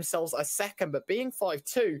concede themselves a second, but being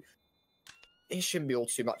 5-2, it shouldn't be all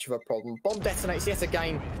too much of a problem. Bomb detonates yet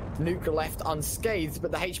again, niko left unscathed,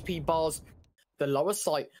 but the HP bars the lower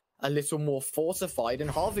site a little more fortified, and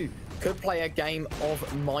HAVU could play a game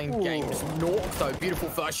of mind games. nawwk, though, beautiful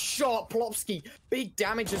first shot. Plopski, big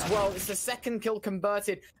damage as well. It's the second kill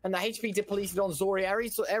converted, and the HP depleted on ZOREE.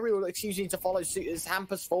 Aerial excusing to follow suit as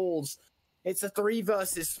hampus falls. It's a 3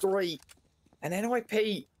 versus 3, and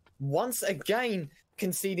NIP once again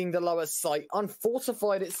conceding the lower site.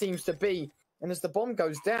 Unfortified it seems to be, and as the bomb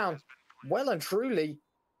goes down, well and truly,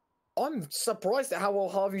 I'm surprised at how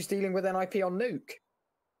well HAVU's dealing with NIP on nuke.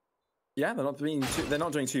 Yeah, they're not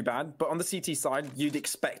doing too bad, but on the CT side, you'd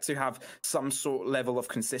expect to have some sort of level of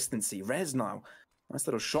consistency. Brehze now, nice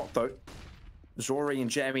little shot though. ZOREE and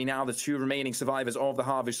jemi now the 2 remaining survivors of the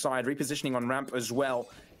HAVU side, repositioning on ramp as well.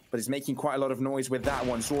 But he's making quite a lot of noise with that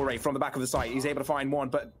one. ZOREE from the back of the site, he's able to find one,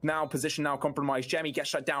 but now position now compromised. Jemi gets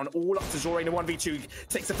shut down, all up to ZOREE in a 1v2,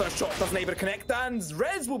 takes the first shot, doesn't able to connect, and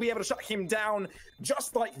Brehze will be able to shut him down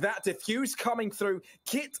just like that. Diffuse coming through,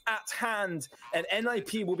 kit at hand, and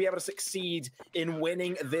NIP will be able to succeed in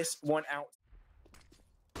winning this one out.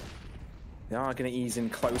 They are going to ease in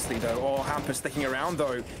closely, though. Oh, hampus sticking around,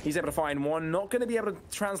 though. He's able to find one. Not going to be able to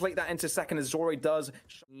translate that into second, as ZOREE does.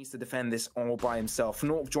 He needs to defend this all by himself.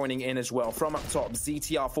 nawwk joining in as well. From up top,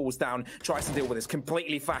 ZTR falls down, tries to deal with this.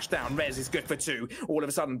 Completely flashed down. Brehze is good for 2. All of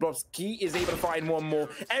a sudden, Plopski is able to find one more.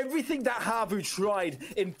 Everything that HAVU tried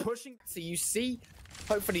in pushing. So you see,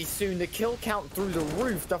 hopefully soon, the kill count through the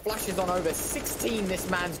roof. The flash is on over 16 this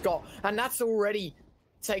man's got, and that's already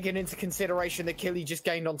taken into consideration the kill he just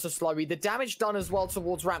gained onto sLowi. The damage done as well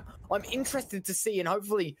towards ramp. I'm interested to see, and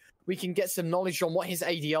hopefully we can get some knowledge on what his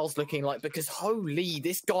ADR's looking like, because holy,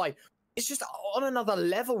 this guy is just on another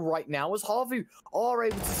level right now, as HAVU are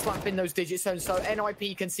able to slap in those digit zones. So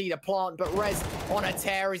NIP can see the plant, but Brehze on a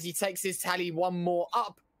tear as he takes his tally one more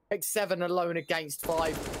up. xseveN alone against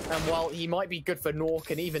 5, and well, he might be good for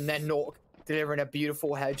nawwk, and even then nawwk delivering a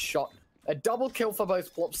beautiful headshot. A double kill for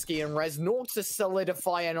both Plopski and Brehze. nawwk to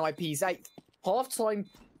solidify NIP's 8th. Halftime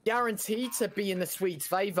guaranteed to be in the Swedes'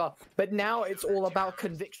 favor, but now it's all about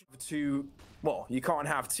conviction. Well, you can't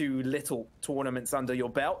have too little tournaments under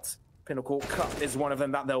your belt. Pinnacle Cup is one of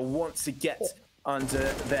them that they'll want to get under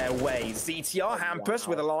their way. ZTR hampus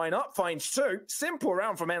with a lineup finds 2. Simple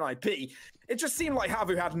round from NIP. It just seemed like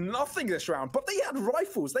HAVU had nothing this round, but they had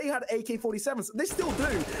rifles, they had AK-47s, they still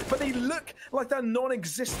do, but they look like they're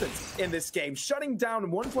non-existent in this game. Shutting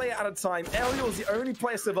down one player at a time. Aerial's the only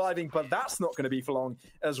player surviving, but that's not going to be for long,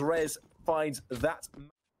 as Brehze finds that.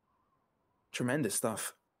 Tremendous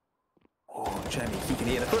stuff. Oh, jemi, he can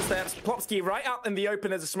hear the footsteps. Plopski right out in the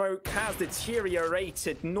open as the smoke has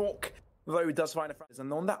deteriorated. nawwk, though, does find a friend.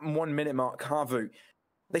 And on that 1 minute mark, HAVU,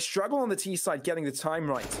 they struggle on the T side getting the time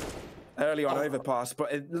right early on overpass,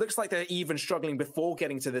 but it looks like they're even struggling before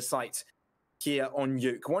getting to the site here on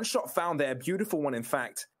nawwk. One shot found there, beautiful one in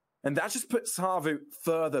fact, and that just puts HAVU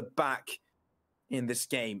further back in this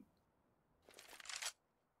game.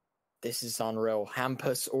 This is unreal.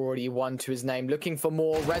 hampus already 1 to his name, looking for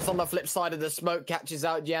more. Brehze on the flip side of the smoke catches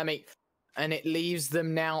out jemi. And it leaves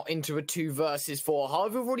them now into a 2 versus 4.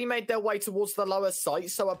 HAVU have already made their way towards the lower site,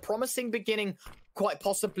 so a promising beginning, quite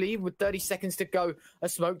possibly, with 30 seconds to go. A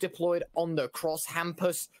smoke deployed on the cross.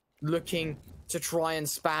 Hampus looking to try and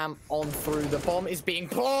spam on through. The bomb is being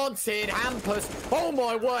planted. Hampus, oh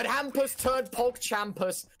my word, Hampus turned Pog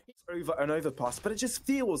Champus. Over an overpass, but it just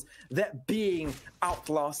feels they're being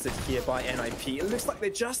outlasted here by NIP. It looks like they're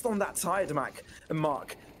just on that tired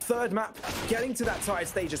mark. Third map, getting to that tired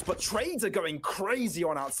stages, but trades are going crazy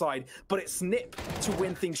on outside, but it's Nip to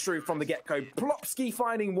win things through from the get-go. Plopski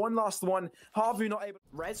finding one last one. HAVU not able.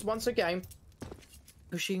 Rez once again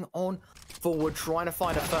pushing on forward, trying to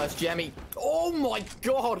find a first jemi. Oh my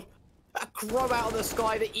god! A crow out of the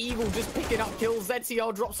sky, the Eagle just picking up kills.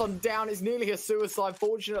 ZTR drops on down. It's nearly a suicide.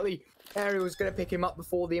 Fortunately, Ariel was going to pick him up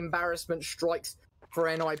before the embarrassment strikes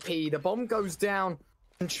for NIP. The bomb goes down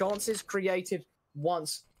and chances created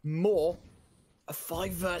once more. A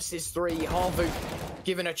 5 versus 3. HAVU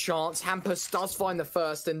given a chance. Hampus does find the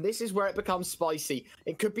first, and this is where it becomes spicy.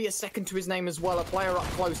 It could be a second to his name as well. A player up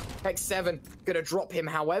close. xseveN going to drop him,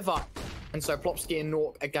 however. And so Plopski and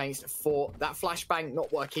nawwk against 4. That flashbang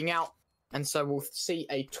not working out. And so we'll see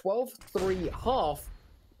a 12-3 half.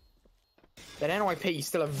 But NIP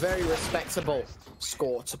still a very respectable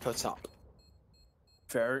score to put up.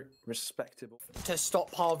 Very respectable. To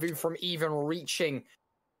stop HAVU from even reaching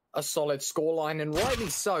a solid scoreline, and rightly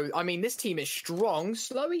so. I mean, this team is strong.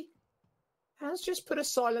 sLowi has just put a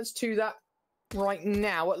silence to that right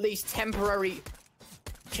now. At least temporary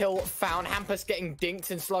kill found. Hampus getting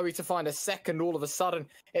dinked and sLowi to find a second. All of a sudden,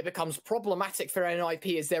 it becomes problematic for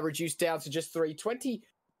NIP as they're reduced down to just 20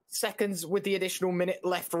 seconds with the additional minute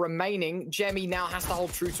left remaining. Jemi now has to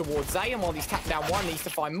hold true towards A, and while he's tapped down 1, needs to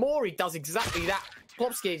find more. He does exactly that.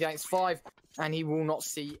 Plopski against 5, and he will not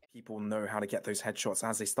see. People know how to get those headshots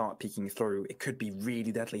as they start peeking through. It could be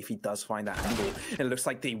really deadly if he does find that angle. It looks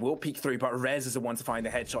like they will peek through, but Rez is the one to find the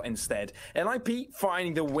headshot instead. NIP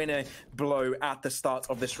finding the winner blow at the start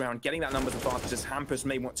of this round, getting that numbers advantage as Hampus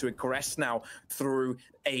may want to aggress now through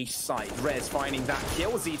a site. Rez finding that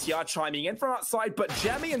kill. ZTR chiming in from outside, but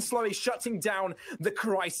jemi and sLowi shutting down the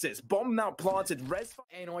crisis. Bomb now planted. Rez.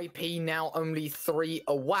 NIP now only 3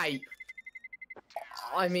 away.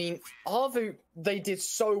 I mean, HAVU, they did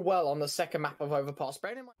so well on the second map of Overpass.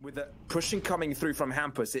 With the pushing coming through from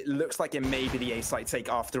Hampus, it looks like it may be the A-site take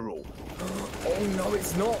after all. Oh no,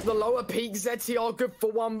 it's not. The lower peak, ZTR good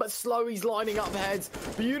for 1, but sLowi's lining up heads.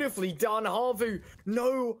 Beautifully done. HAVU,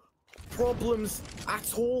 no problems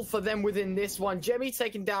at all for them within this one. Jemi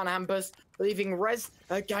taking down Hampus, leaving Rez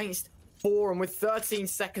against 4, and with 13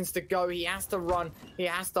 seconds to go, he has to run, he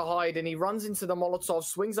has to hide, and he runs into the Molotov,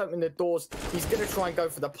 swings open the doors. He's going to try and go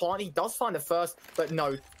for the plant. He does find the first, but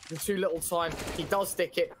no, in too little time. He does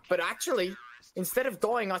stick it, but actually, instead of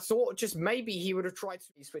dying, I thought just maybe he would have tried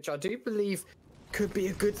to switch. I do believe could be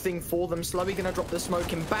a good thing for them. sLowi going to drop the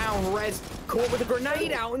smoke inbound. Rez caught with a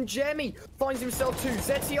grenade out, and Jemi finds himself 2.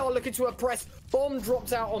 ZTR looking to oppress. Bomb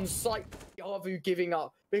dropped out on site. HAVU giving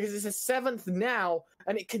up because it's a 7th now,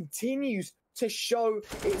 and it continues to show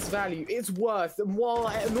its value, its worth. And while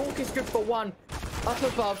nawwk is good for 1, up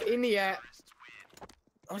above in the air,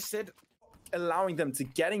 I said, allowing them to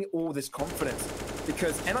getting all this confidence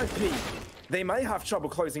because NIP, they may have trouble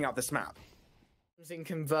closing out this map. In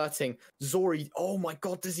converting. ZOREE, oh my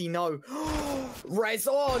god, does he know? Rez,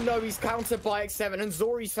 oh no, he's countered by xseveN, and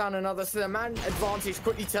ZOREE's found another, so the man advantage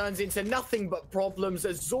quickly turns into nothing but problems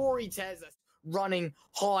as ZOREE tears us running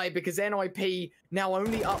high because NIP now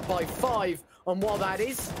only up by 5, and while that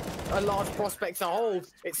is a large prospect to hold,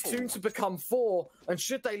 it's soon to become 4, and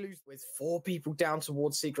should they lose with 4 people down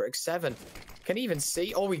towards secret xseveN, can he even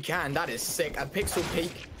see? Oh, he can. That is sick. A pixel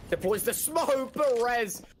peek deploys the smoke, but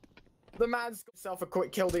Rez, the man's got himself a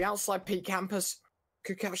quick kill. The outside peak Hampus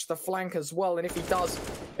could catch the flank as well, and if he does,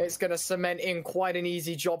 it's going to cement in quite an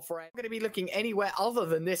easy job for him. I'm going to be looking anywhere other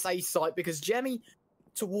than this A site because Jemi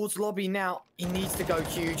towards lobby now. He needs to go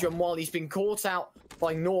huge, and while he's been caught out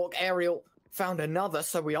by nawwk, Ariel found another,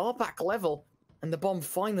 so we are back level, and the bomb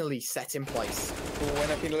finally set in place. Oh,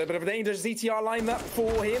 and I think a little bit of a danger. ZTR lined up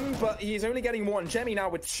for him, but he's only getting 1. Jemi now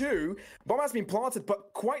with 2. Bomb has been planted,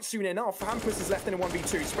 but quite soon enough, Hampus is left in a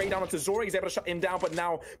 1v2. Spray down onto ZOREE. He's able to shut him down, but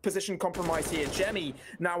now position compromised here. Jemi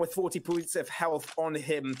now with 40 points of health on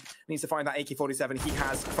him. Needs to find that AK-47 he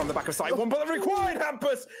has from the back of side 1, but the required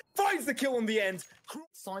Hampus finds the kill on the end.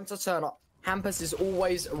 Time to turn up. Hampus is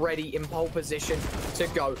always ready in pole position to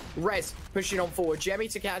go. Rez pushing on forward.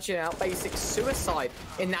 Jemi to catch it out. Basic suicide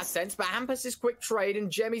in that sense. But Hampus's quick trade and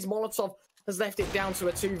Jemi's Molotov has left it down to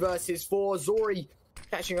a 2 versus 4. ZOREE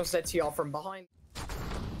catching off ZTR from behind.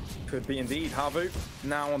 Could be indeed. HAVU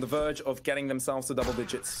now on the verge of getting themselves to double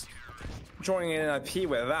digits. Joining in IP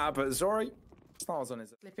with that, but ZOREE stars on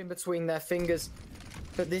his... Slipping between their fingers.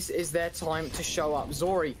 But this is their time to show up.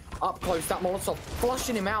 ZOREE up close, that Molotov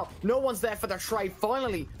flushing him out. No one's there for the trade.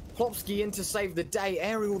 Finally, Plopski in to save the day.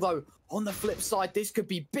 Aerial, though, on the flip side, this could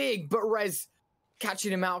be big, but Brehze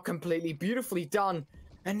catching him out completely. Beautifully done.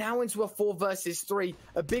 And now into a 4 versus 3.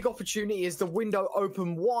 A big opportunity as the window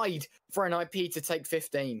open wide for NIP to take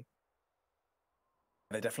 15.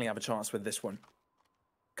 They definitely have a chance with this one.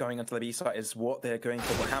 Going onto the B side is what they're going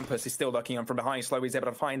for. But hampus is still looking on from behind. sLowi is able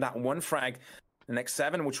to find that one frag. The next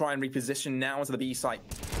 7 will try and reposition now into the B site.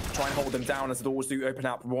 Try and hold them down as the doors do open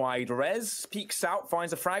up wide. Brehze peeks out,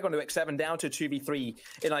 finds a frag onto xseveN down to 2v3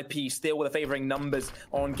 in IP. Still with the favoring numbers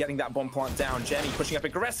on getting that bomb plant down. Jemi pushing up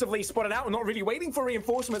aggressively, spotted out, not really waiting for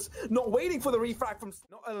reinforcements, not waiting for the refrag from...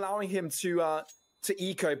 Not allowing him to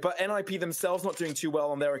eco, but NIP themselves not doing too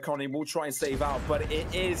well on their economy. Will try and save out, but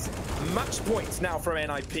it is match points now from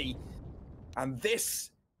NIP. And this...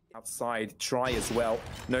 outside try as well.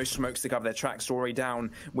 No smokes to cover their tracks. ZOREE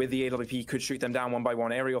down with the AWP, could shoot them down one by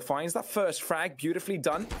one. Aerial finds that first frag, beautifully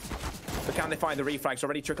done. But can they find the refrags?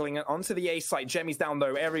 Already trickling onto the A site. Jemi's down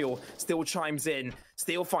low. Aerial still chimes in,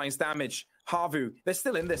 still finds damage. HAVU, they're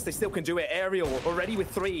still in this, they still can do it. Aerial already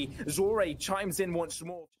with 3. ZOREE chimes in once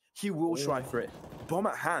more. He will try for it. Bomb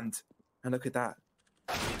at hand. And look at that.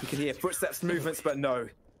 You can hear footsteps, movements, but no.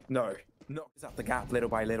 Knocks up the gap little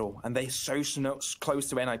by little, and they're so close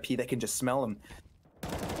to NIP they can just smell them.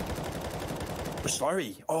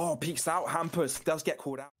 Sorry. Oh, peeks out. Hampus does get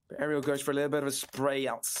caught out. But Aerial goes for a little bit of a spray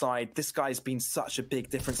outside. This guy's been such a big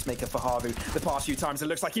difference maker for HAVU the past few times. It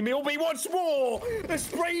looks like he will be once more. A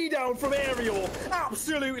spray down from Aerial.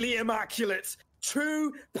 Absolutely immaculate.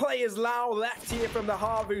 2 players now left here from the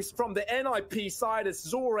HAVU, from the NIP side as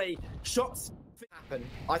ZOREE shots happen.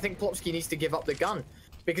 I think Plopski needs to give up the gun.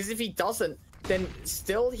 Because if he doesn't, then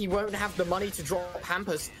still he won't have the money to drop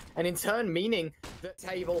hampus, and in turn meaning the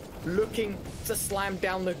table looking to slam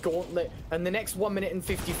down the gauntlet, and the next 1 minute and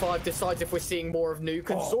 55 decides if we're seeing more of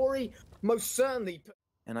nuke. And ZOREE most certainly...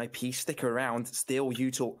 NIP stick around, still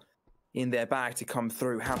util in their bag to come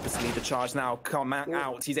through. Hampus lead the charge now, come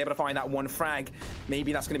out. He's able to find that one frag.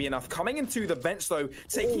 Maybe that's going to be enough. Coming into the bench though,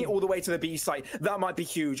 taking it all the way to the B site. That might be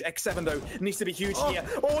huge. xseveN though needs to be huge here.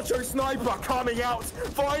 Auto sniper coming out,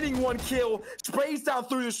 finding 1 kill, sprays down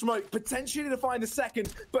through the smoke, potentially to find the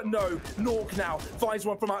second, but no. nawwk now finds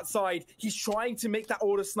one from outside. He's trying to make that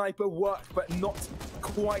auto sniper work, but not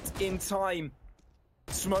quite in time.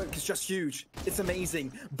 Smoke is just huge. It's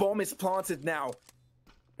amazing. Bomb is planted now.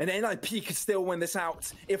 And NIP could still win this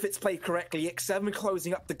out if it's played correctly. xseveN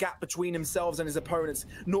closing up the gap between themselves and his opponents.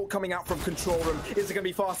 nawwk coming out from control room. Is it going to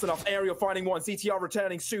be fast enough? Aerial finding 1. ZTR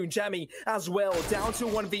returning soon. Jemi as well. Down to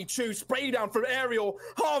 1v2. Spray down from Aerial.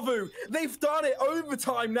 HAVU, they've done it.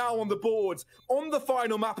 Overtime now on the board. On the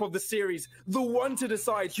final map of the series. The one to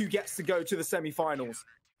decide who gets to go to the semi-finals.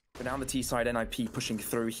 But now the T side, NIP pushing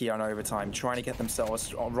through here on overtime, trying to get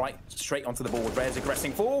themselves right straight onto the board. Brehze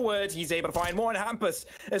aggressing forward. He's able to find one. Hampus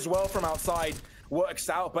as well from outside. Works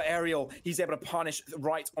out, but Aerial, he's able to punish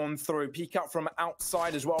right on through. Peek out from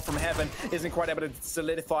outside as well from heaven. Isn't quite able to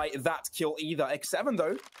solidify that kill either. xseveN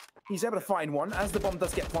though, he's able to find one as the bomb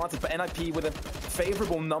does get planted. But NIP with a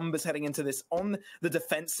favorable numbers heading into this on the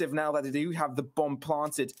defensive now that they do have the bomb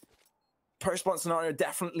planted. Post-bomb scenario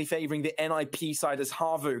definitely favoring the NIP side as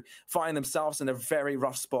HAVU find themselves in a very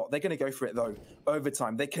rough spot. They're going to go for it though.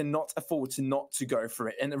 Overtime. They cannot afford to not to go for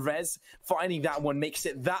it. And Brehze finding that one makes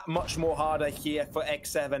it that much more harder here for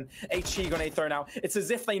xseveN. HE grenade thrown out. It's as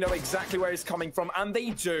if they know exactly where it's coming from, and they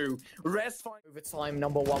do. Brehze find overtime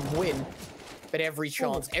 #1 win. But every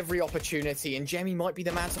chance, every opportunity, and Jemi might be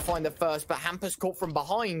the man to find the first, but hampus caught from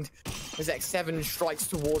behind as xseveN strikes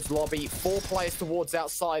towards lobby. 4 players towards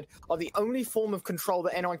outside are the only form of control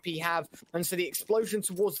that NIP have, and so the explosion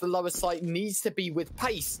towards the lower site needs to be with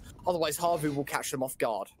pace, otherwise HAVU will catch them off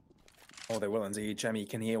guard. Oh, they will indeed. Jemi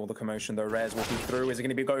can hear all the commotion though. Brehze walking through. Is it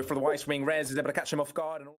going to be go for the white swing? Brehze is able to catch him off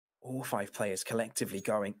guard, and all 5 players collectively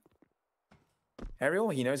going. Aerial,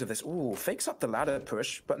 he knows of this. Ooh, fakes up the ladder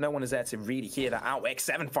push, but no one is there to really hear that out.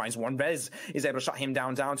 xseveN finds one. Brehze is able to shut him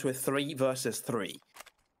down to a 3 versus 3.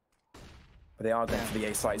 But they are going for the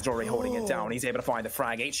A side. ZOREE holding it down. He's able to find the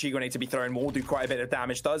frag. HE grenade to be thrown. Will do quite a bit of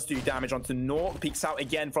damage. Does do damage onto nawwk. Peeks out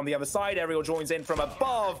again from the other side. Aerial joins in from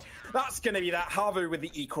above. That's going to be that. HAVU with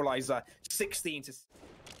the equalizer. 16 to...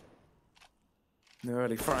 No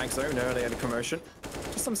early frags though. No early commotion.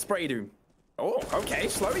 Just some spray doom. Oh, okay.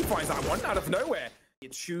 sLowi finds that one out of nowhere.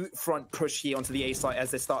 Two front push here onto the A site as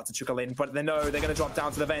they start to trickle in, but they know they're going to drop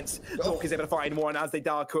down to the vents. Hawk is able to find one as they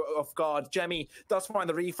die off guard. Jemi does find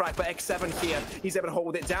the refrag, but xseveN here, he's able to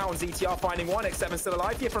hold it down. ZTR finding one. xseveN still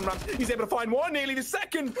alive here from ramp. He's able to find one, nearly the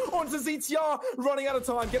second onto ZTR, running out of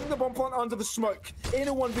time, getting the bomb plant under the smoke. In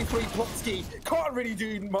a 1v3, Plopski can't really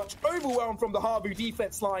do much. Overwhelmed from the HAVU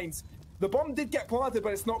defense lines. The bomb did get planted,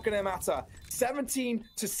 but it's not going to matter.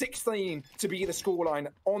 17-16 to be the scoreline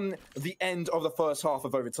on the end of the first half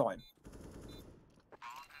of overtime.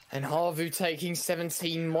 And HAVU taking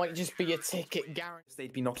 17 might just be a ticket guarantee.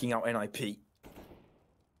 They'd be knocking out NIP.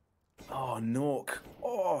 Oh, nawwk.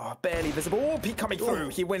 Oh, barely visible. Oh, Pete coming through.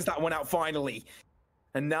 He wins that one out finally.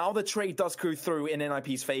 And now the trade does go through in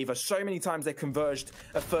NIP's favor. So many times they converged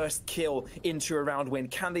a first kill into a round win.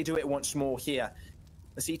 Can they do it once more here?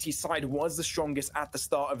 The CT side was the strongest at the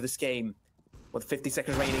start of this game. With 50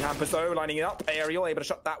 seconds remaining, hampus though, lining it up. Aerial able to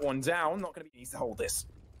shut that one down. Not going to be easy to hold this.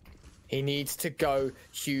 He needs to go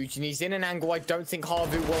huge, and he's in an angle I don't think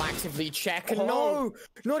HAVU will actively check. And no,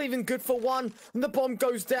 not even good for one. And the bomb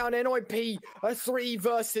goes down. NIP, a 3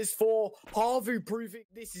 versus 4. HAVU proving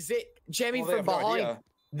this is it. Jemi from behind.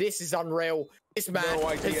 This is unreal. This man,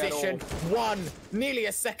 position 1, nearly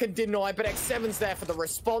a second deny, but xseveN's there for the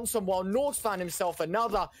response, and while nawwk's found himself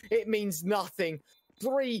another, it means nothing.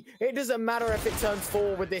 3, it doesn't matter if it turns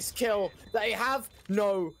 4 with this kill. They have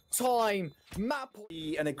no time. Map.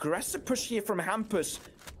 An aggressive push here from hampus,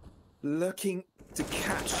 looking to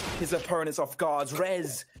catch his opponents off guard.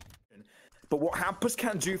 Brehze. But what hampus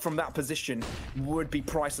can do from that position would be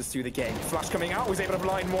priceless to the game. Flash coming out, was able to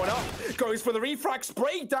line one up. Goes for the refrag,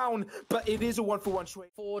 spray down, but it is a 1-for-1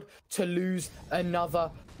 trade. Forward to lose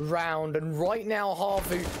another round. And right now,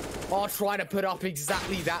 HAVU are trying to put up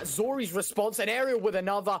exactly that. ZOREE's response, an aerial with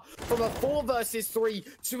another. From a 4 versus 3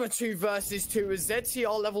 to a 2 versus 2. As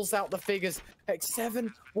ZTR levels out the figures,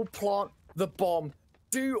 xseveN will plant the bomb.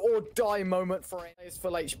 Do or die moment for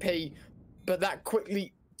full HP. But that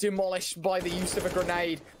quickly demolished by the use of a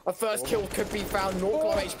grenade. A first kill could be found.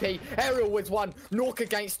 nawwk on HP. Aerial with 1. nawwk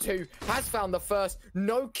against 2. Has found the first.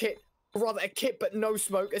 No kit. Rather a kit but no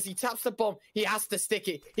smoke. As he taps the bomb, he has to stick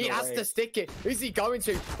it. He has to stick it. Is he going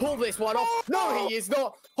to pull this one off? No, he is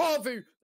not. HAVU